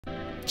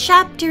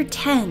Chapter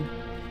 10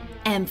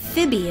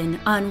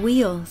 Amphibian on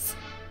Wheels.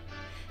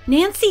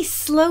 Nancy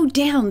slowed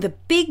down the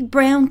big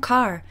brown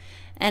car,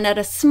 and at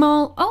a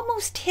small,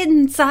 almost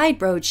hidden side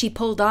road she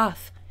pulled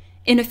off.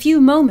 In a few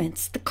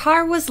moments, the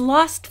car was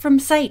lost from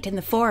sight in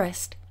the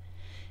forest.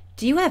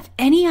 "Do you have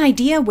any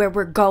idea where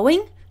we're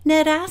going?"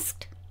 Ned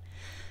asked.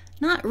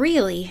 "Not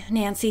really,"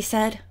 Nancy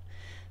said.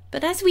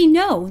 "But as we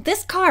know,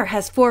 this car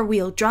has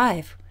four-wheel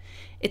drive.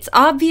 It's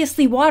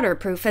obviously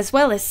waterproof as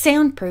well as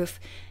soundproof,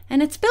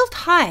 and it's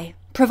built high,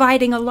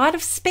 providing a lot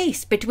of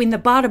space between the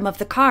bottom of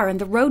the car and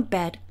the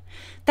roadbed.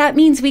 That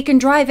means we can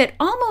drive it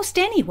almost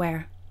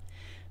anywhere.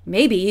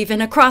 Maybe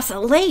even across a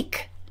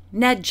lake."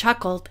 Ned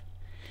chuckled.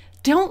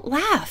 "Don't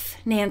laugh,"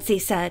 Nancy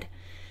said.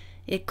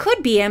 "It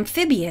could be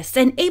amphibious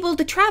and able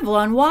to travel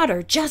on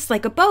water just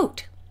like a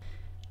boat."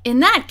 "In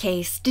that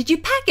case, did you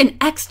pack an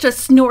extra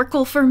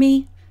snorkel for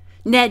me?"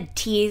 Ned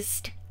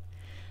teased.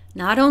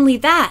 "Not only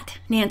that,"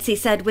 Nancy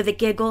said with a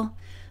giggle,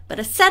 "but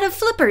a set of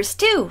flippers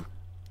too."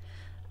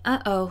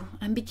 "Uh-oh,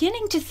 I'm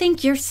beginning to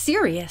think you're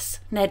serious,"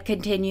 Ned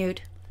continued.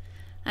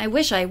 "I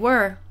wish I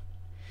were."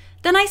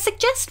 "Then I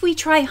suggest we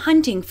try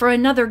hunting for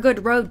another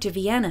good road to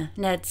Vienna,"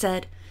 Ned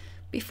said,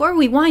 "before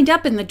we wind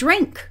up in the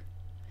drink."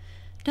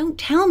 "Don't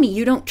tell me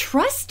you don't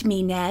trust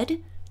me, Ned,"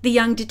 the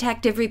young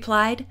detective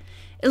replied,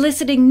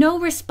 eliciting no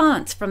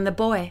response from the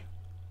boy.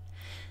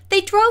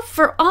 They drove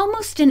for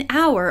almost an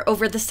hour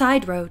over the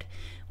side road,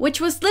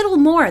 which was little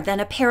more than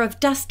a pair of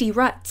dusty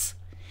ruts.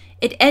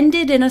 It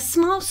ended in a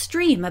small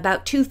stream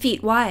about 2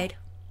 feet wide.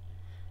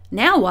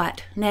 "Now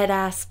what?" Ned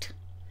asked.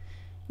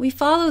 "We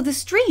follow the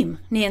stream,"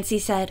 Nancy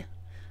said.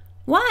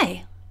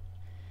 "Why?"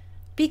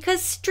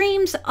 "Because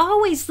streams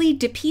always lead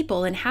to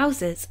people and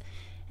houses,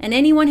 and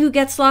anyone who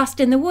gets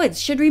lost in the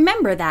woods should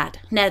remember that,"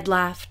 Ned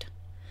laughed.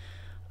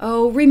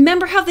 "Oh,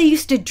 remember how they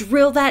used to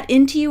drill that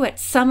into you at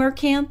summer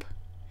camp?"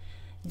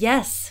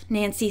 "Yes,"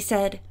 Nancy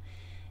said,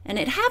 "and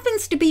it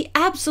happens to be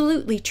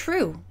absolutely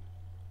true."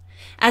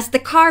 As the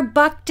car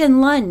bucked and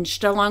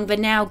lunged along the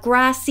now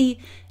grassy,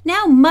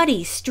 now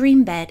muddy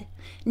stream bed,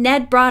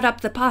 Ned brought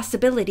up the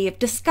possibility of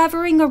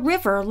discovering a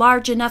river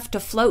large enough to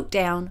float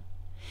down.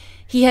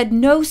 He had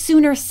no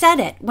sooner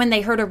said it when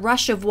they heard a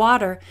rush of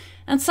water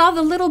and saw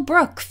the little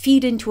brook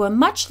feed into a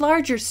much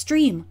larger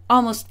stream,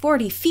 almost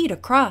 40 feet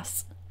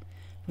across.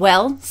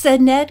 "Well,"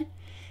 said Ned,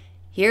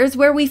 "here's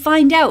where we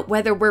find out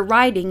whether we're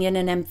riding in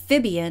an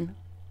amphibian."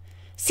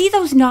 "See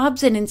those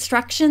knobs and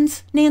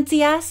instructions?"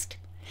 Nancy asked.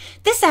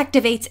 "This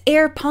activates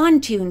air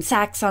pontoon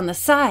sacks on the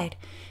side,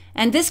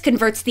 and this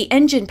converts the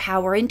engine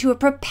power into a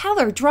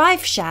propeller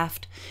drive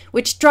shaft,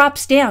 which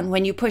drops down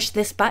when you push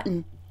this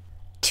button."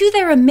 To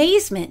their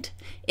amazement,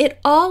 it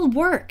all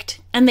worked,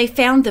 and they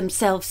found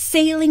themselves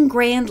sailing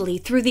grandly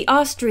through the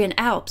Austrian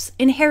Alps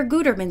in Herr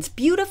Gutermann's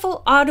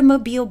beautiful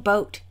automobile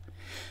boat.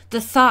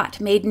 The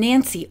thought made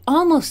Nancy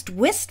almost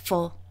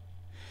wistful.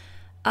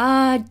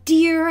 "Ah,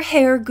 dear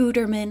Herr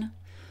Gutermann,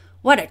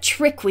 what a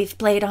trick we've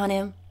played on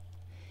him."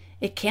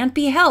 "It can't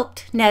be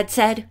helped," Ned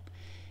said.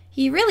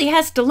 "He really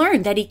has to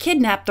learn that he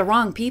kidnapped the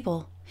wrong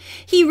people.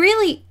 He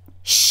really—"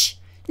 "Shh!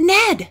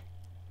 Ned!"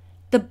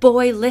 The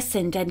boy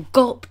listened and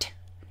gulped.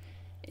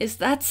 "Is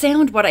that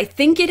sound what I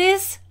think it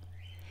is?"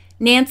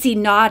 Nancy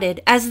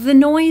nodded as the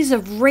noise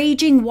of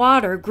raging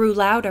water grew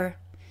louder.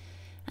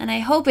 "And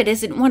I hope it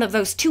isn't one of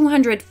those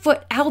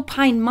 200-foot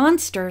alpine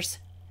monsters."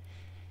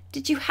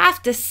 "Did you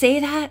have to say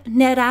that?"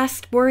 Ned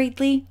asked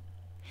worriedly.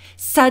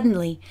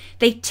 Suddenly,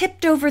 they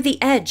tipped over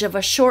the edge of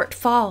a short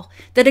fall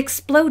that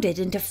exploded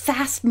into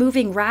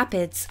fast-moving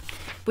rapids,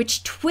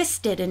 which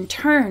twisted and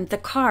turned the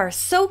car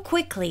so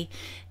quickly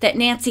that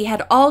Nancy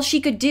had all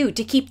she could do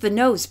to keep the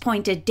nose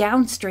pointed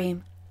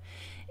downstream.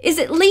 "Is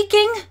it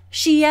leaking?"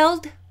 she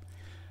yelled.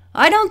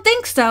 "I don't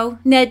think so,"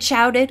 Ned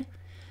shouted.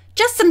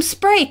 "Just some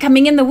spray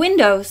coming in the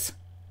windows."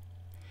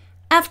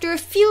 After a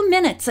few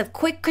minutes of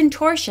quick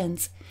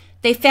contortions,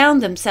 they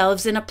found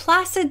themselves in a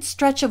placid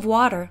stretch of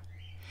water.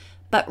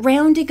 But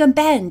rounding a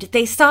bend,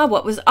 they saw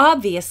what was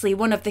obviously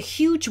one of the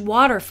huge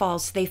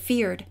waterfalls they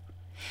feared.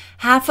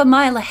 Half a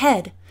mile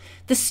ahead,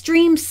 the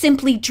stream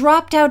simply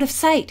dropped out of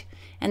sight,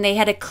 and they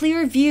had a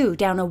clear view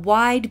down a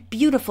wide,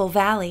 beautiful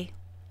valley.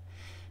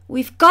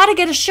 "We've got to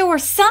get ashore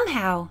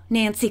somehow,"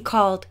 Nancy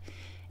called,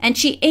 and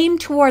she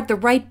aimed toward the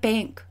right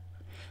bank.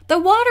 The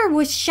water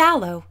was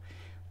shallow,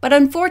 but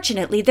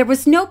unfortunately there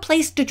was no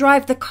place to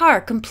drive the car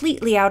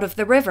completely out of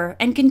the river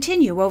and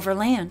continue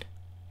overland.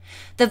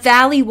 The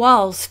valley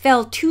walls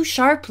fell too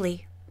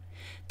sharply.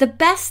 The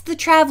best the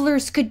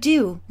travelers could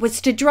do was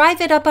to drive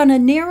it up on a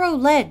narrow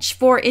ledge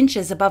 4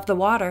 inches above the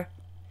water.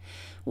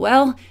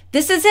 "Well,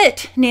 this is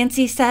it,"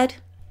 Nancy said.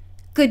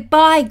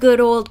 "Goodbye, good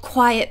old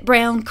quiet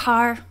brown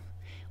car.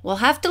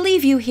 We'll have to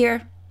leave you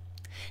here."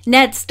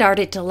 Ned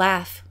started to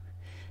laugh.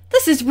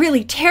 "This is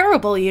really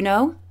terrible, you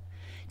know.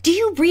 Do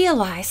you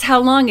realize how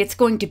long it's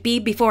going to be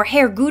before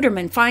Herr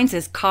Gutermann finds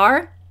his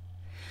car?"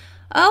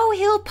 "Oh,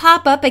 he'll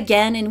pop up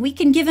again and we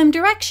can give him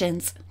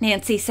directions,"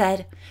 Nancy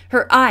said,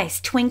 her eyes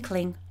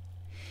twinkling.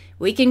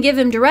 "We can give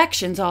him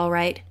directions, all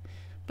right.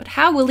 But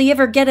how will he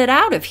ever get it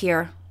out of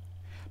here?"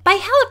 By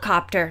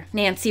helicopter,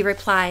 Nancy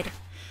replied.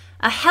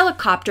 A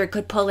helicopter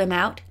could pull him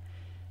out.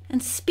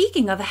 And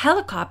speaking of a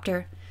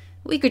helicopter,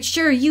 we could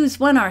sure use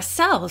one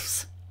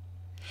ourselves.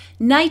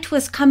 Night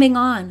was coming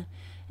on,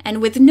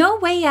 and with no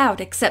way out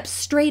except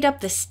straight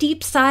up the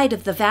steep side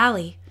of the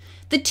valley,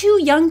 the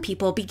two young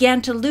people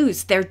began to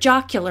lose their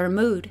jocular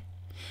mood.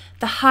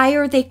 The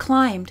higher they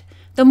climbed,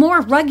 the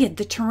more rugged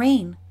the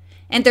terrain,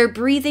 and their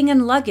breathing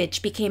and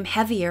luggage became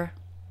heavier.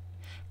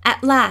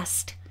 At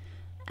last,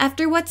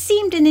 after what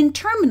seemed an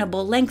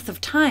interminable length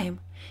of time,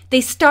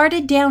 they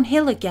started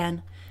downhill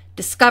again,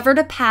 discovered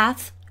a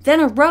path, then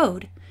a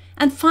road,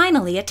 and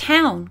finally a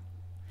town.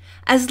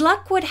 As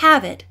luck would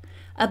have it,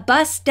 a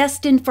bus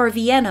destined for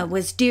Vienna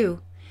was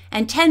due,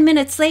 and 10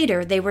 minutes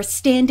later they were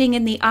standing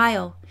in the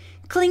aisle,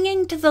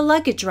 clinging to the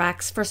luggage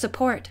racks for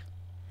support.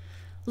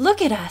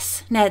 "Look at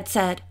us," Ned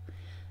said.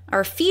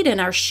 "Our feet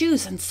and our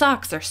shoes and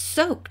socks are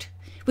soaked.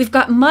 We've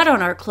got mud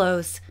on our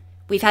clothes.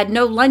 We've had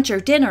no lunch or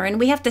dinner, and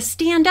we have to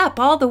stand up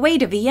all the way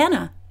to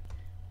Vienna."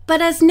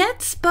 But as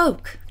Ned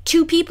spoke,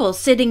 two people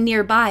sitting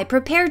nearby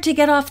prepared to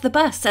get off the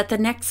bus at the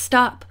next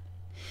stop.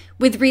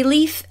 With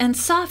relief and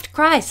soft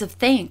cries of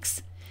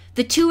thanks,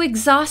 the two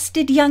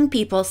exhausted young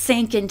people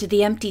sank into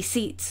the empty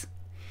seats.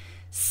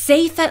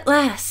 "Safe at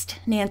last,"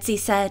 Nancy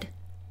said.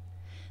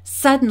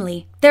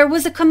 Suddenly, there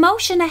was a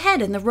commotion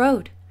ahead in the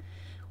road.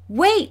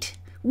 "Wait!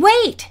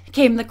 Wait!"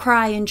 came the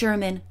cry in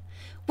German.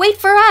 "Wait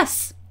for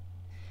us!"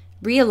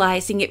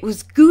 Realizing it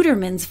was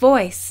Gutermann's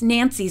voice,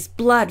 Nancy's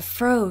blood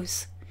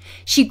froze.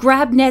 She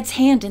grabbed Ned's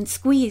hand and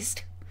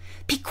squeezed.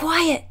 "Be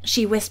quiet,"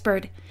 she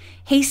whispered,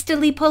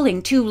 hastily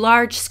pulling two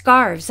large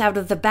scarves out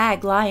of the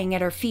bag lying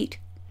at her feet.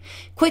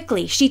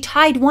 Quickly, she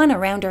tied one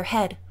around her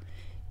head.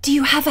 "Do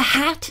you have a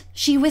hat?"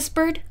 she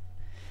whispered.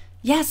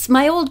 "Yes,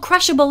 my old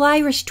crushable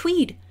Irish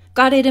tweed.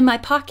 Got it in my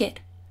pocket."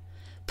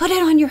 "Put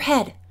it on your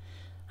head.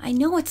 I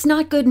know it's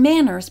not good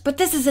manners, but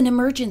this is an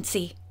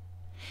emergency."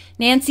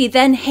 Nancy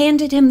then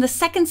handed him the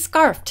second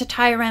scarf to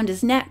tie around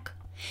his neck.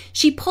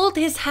 She pulled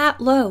his hat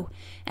low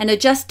and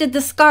adjusted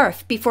the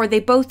scarf before they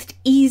both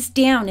eased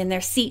down in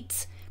their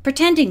seats,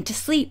 pretending to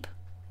sleep.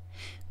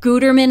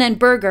 Gutermann and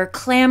Berger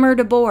clambered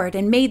aboard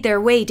and made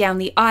their way down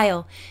the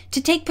aisle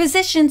to take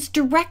positions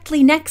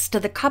directly next to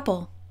the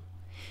couple.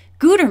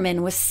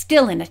 Gutermann was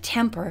still in a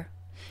temper.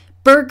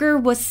 Berger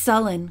was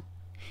sullen.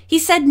 He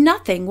said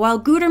nothing while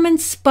Gutermann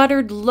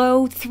sputtered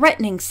low,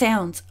 threatening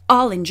sounds,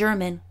 all in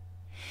German.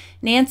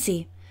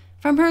 Nancy,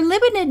 from her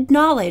limited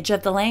knowledge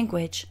of the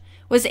language,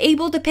 was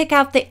able to pick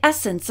out the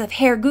essence of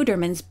Herr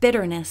Gutermann's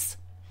bitterness.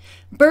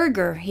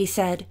 Berger, he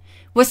said,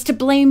 was to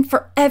blame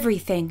for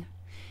everything.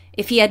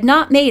 If he had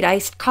not made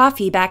iced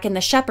coffee back in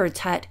the shepherd's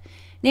hut,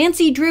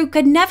 Nancy Drew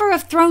could never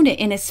have thrown it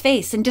in his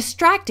face and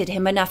distracted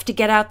him enough to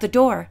get out the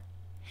door.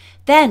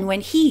 Then, when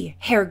he,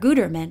 Herr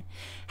Gutermann,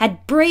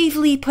 had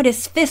bravely put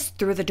his fist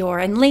through the door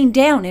and lain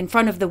down in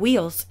front of the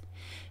wheels,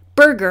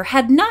 Berger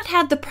had not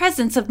had the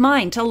presence of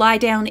mind to lie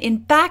down in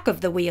back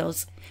of the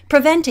wheels,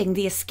 preventing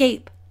the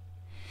escape.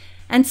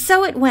 And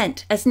so it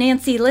went as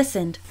Nancy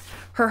listened,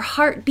 her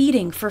heart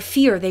beating for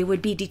fear they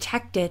would be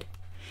detected.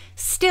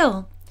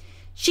 Still,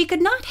 she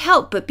could not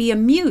help but be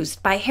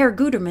amused by Herr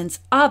Gutermann's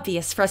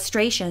obvious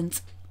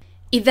frustrations.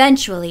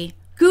 Eventually,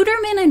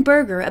 Gutermann and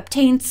Berger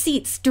obtained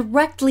seats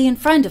directly in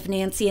front of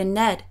Nancy and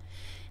Ned,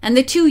 and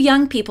the two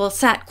young people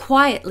sat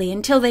quietly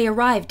until they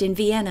arrived in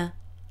Vienna.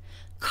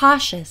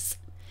 Cautious,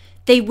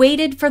 they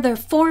waited for their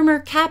former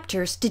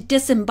captors to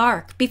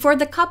disembark before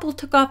the couple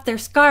took off their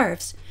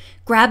scarves,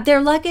 grabbed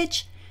their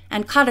luggage,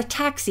 and caught a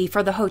taxi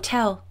for the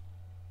hotel.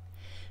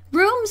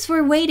 Rooms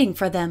were waiting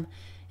for them,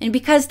 and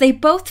because they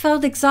both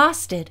felt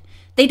exhausted,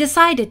 they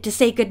decided to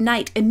say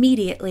goodnight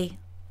immediately.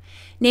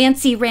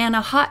 Nancy ran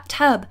a hot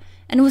tub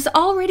and was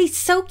already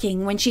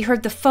soaking when she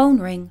heard the phone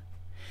ring.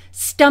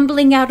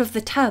 Stumbling out of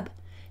the tub,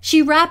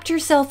 she wrapped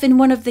herself in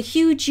one of the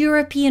huge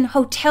European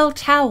hotel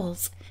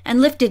towels and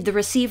lifted the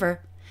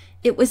receiver.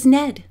 It was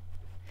Ned.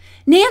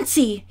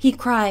 "Nancy!" he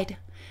cried.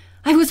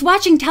 "I was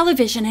watching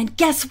television and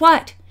guess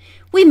what?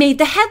 We made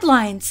the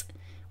headlines.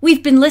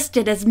 We've been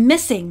listed as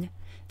missing.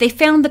 They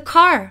found the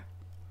car."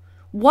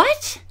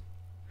 "What?"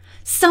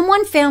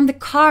 "Someone found the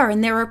car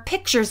and there are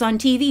pictures on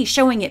TV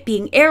showing it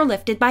being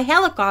airlifted by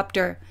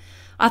helicopter.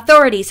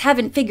 Authorities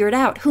haven't figured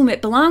out whom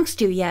it belongs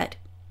to yet."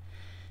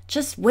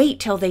 "Just wait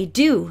till they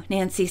do,"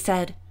 Nancy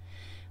said.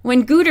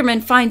 "When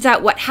Gutermann finds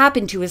out what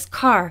happened to his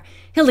car,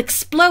 he'll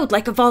explode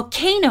like a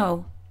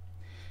volcano."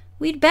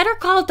 "We'd better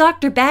call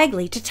Dr.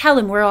 Bagley to tell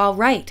him we're all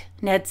right,"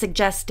 Ned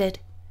suggested.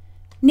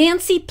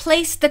 Nancy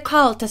placed the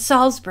call to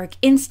Salzburg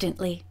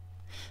instantly.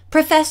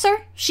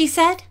 "Professor," she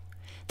said,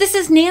 "this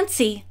is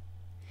Nancy."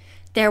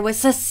 There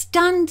was a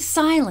stunned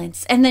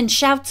silence and then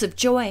shouts of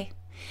joy.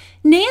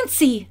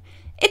 "Nancy!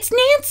 It's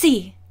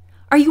Nancy!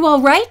 Are you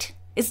all right?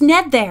 Is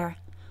Ned there?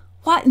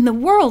 What in the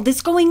world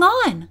is going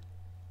on?"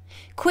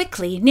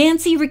 Quickly,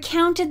 Nancy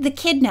recounted the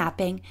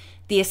kidnapping,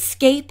 the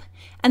escape,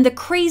 and the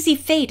crazy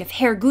fate of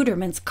Herr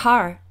Gutermann's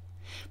car.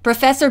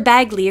 Professor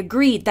Bagley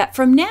agreed that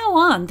from now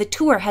on the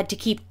tour had to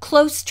keep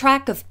close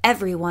track of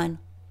everyone.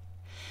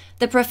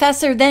 The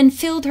professor then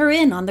filled her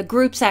in on the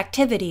group's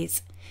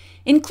activities,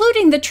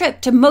 including the trip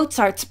to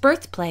Mozart's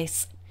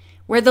birthplace,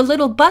 where the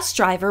little bus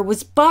driver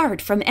was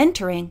barred from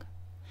entering.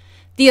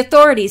 The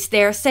authorities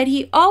there said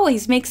he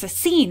always makes a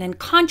scene and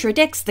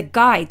contradicts the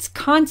guides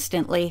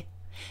constantly.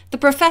 The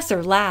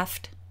professor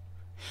laughed.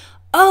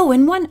 "Oh,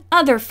 and one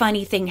other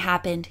funny thing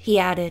happened," he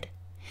added.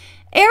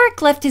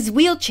 "Eric left his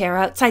wheelchair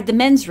outside the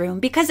men's room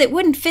because it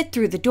wouldn't fit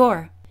through the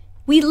door.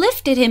 We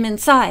lifted him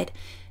inside,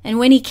 and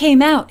when he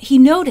came out, he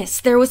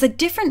noticed there was a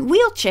different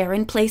wheelchair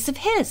in place of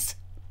his.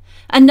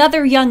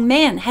 Another young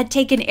man had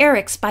taken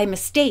Eric's by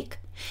mistake,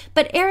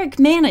 but Eric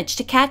managed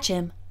to catch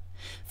him.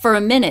 For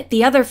a minute,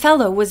 the other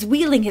fellow was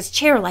wheeling his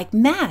chair like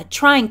mad,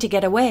 trying to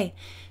get away,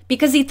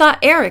 because he thought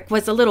Eric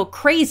was a little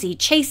crazy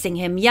chasing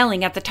him,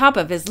 yelling at the top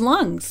of his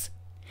lungs."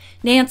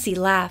 Nancy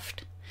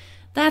laughed.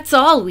 "That's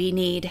all we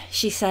need,"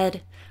 she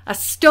said. "A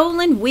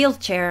stolen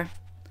wheelchair."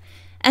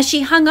 As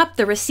she hung up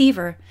the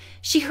receiver,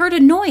 she heard a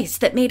noise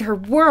that made her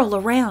whirl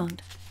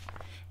around.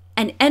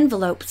 An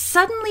envelope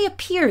suddenly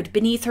appeared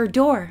beneath her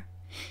door.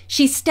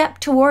 She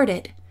stepped toward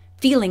it,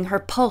 feeling her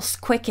pulse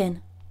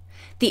quicken.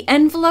 The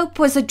envelope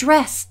was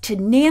addressed to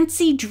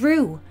Nancy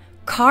Drew,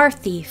 car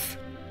thief.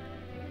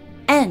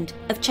 End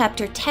of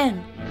chapter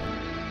 10.